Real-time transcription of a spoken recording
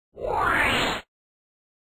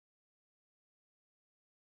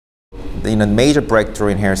major breakthrough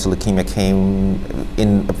in hairy cell leukemia came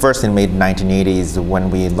first in mid-1980s when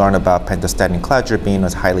we learned about pentostatin cladribine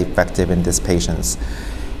was highly effective in these patients.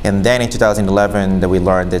 And then in 2011, we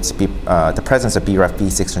learned that the presence of BRAF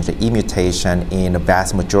V600E mutation in a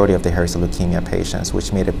vast majority of the hairy cell leukemia patients,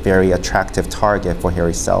 which made it a very attractive target for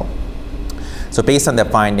hairy cell. So based on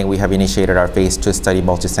that finding, we have initiated our phase 2 study,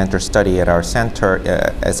 multi-center study at our center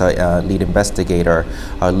as a lead investigator,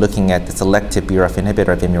 looking at the selective BRAF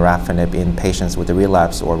inhibitor, Vemurafenib, in patients with a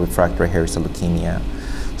relapse or refractory hairy cell leukemia.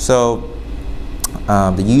 So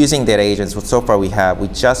using that agent, so far we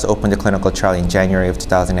just opened the clinical trial in January of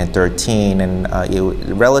 2013,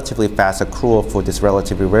 and relatively fast accrual for this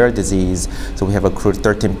relatively rare disease. So we have accrued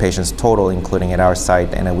 13 patients total, including at our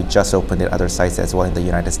site, and we just opened at other sites as well in the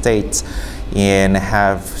United States, and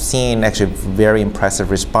have seen actually very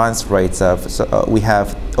impressive response rates we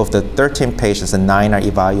have, of the 13 patients, 9 are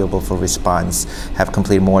evaluable for response, have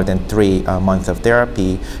completed more than 3 months of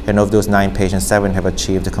therapy, and of those 9 patients, 7 have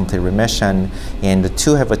achieved a complete remission, and the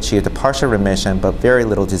 2 have achieved a partial remission, but very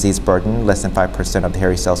little disease burden, less than 5% of the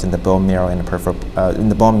hairy cells in the bone marrow and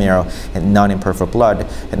none in peripheral blood,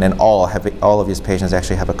 and then all of these patients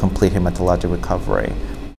actually have a complete hematologic recovery.